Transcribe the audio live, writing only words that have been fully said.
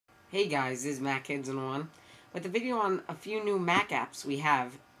Hey guys, this is Mac Kids in One with a video on a few new Mac apps we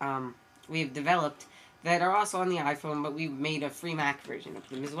have developed that are also on the iPhone, but we've made a free Mac version of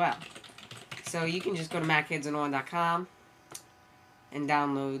them as well. So you can just go to MacKidsIn1.com and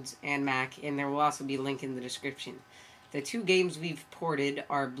downloads and Mac, and there will also be a link in the description. The two games we've ported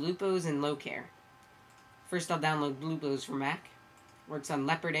are Bloopos and Locare. First, I'll download Bloopos for Mac. Works on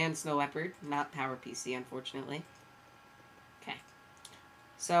Leopard and Snow Leopard, not PowerPC, unfortunately. Okay.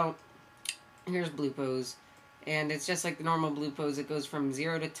 So, here's Bloopos. And it's just like the normal Bloopos. It goes from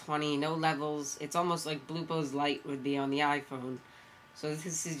 0 to 20, no levels. It's almost like Bloopos Lite would be on the iPhone. So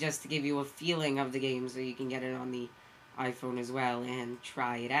this is just to give you a feeling of the game so you can get it on the iPhone as well and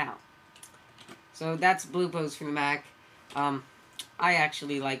try it out. So that's Bloopos for the Mac. I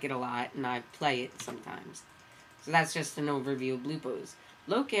actually like it a lot, and I play it sometimes. So that's just an overview of Bloopos.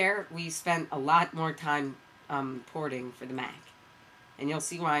 Locare, we spent a lot more time porting for the Mac. And you'll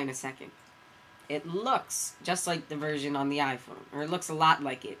see why in a second. It looks just like the version on the iPhone, or it looks a lot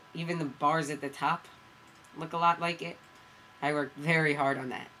like it. Even the bars at the top look a lot like it. I worked very hard on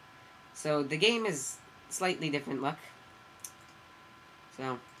that. So the game is slightly different look.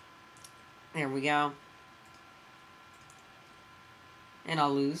 So there we go. And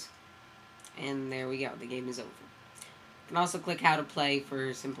I'll lose. And there we go. The game is over. You can also click how to play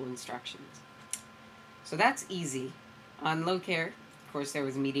for simple instructions. So that's easy. On Locare, of course, there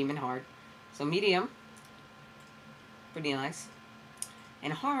was medium and hard. So medium, pretty nice.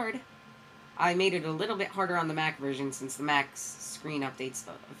 And hard, I made it a little bit harder on the Mac version since the Mac's screen updates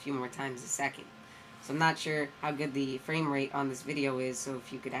a few more times a second. So I'm not sure how good the frame rate on this video is, so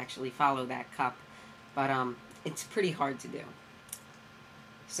if you could actually follow that cup. But it's pretty hard to do.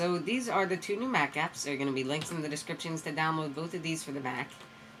 So these are the two new Mac apps. There are going to be links in the descriptions to download both of these for the Mac.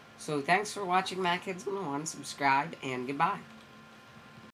 So thanks for watching Mac Kids 101. Subscribe, and goodbye.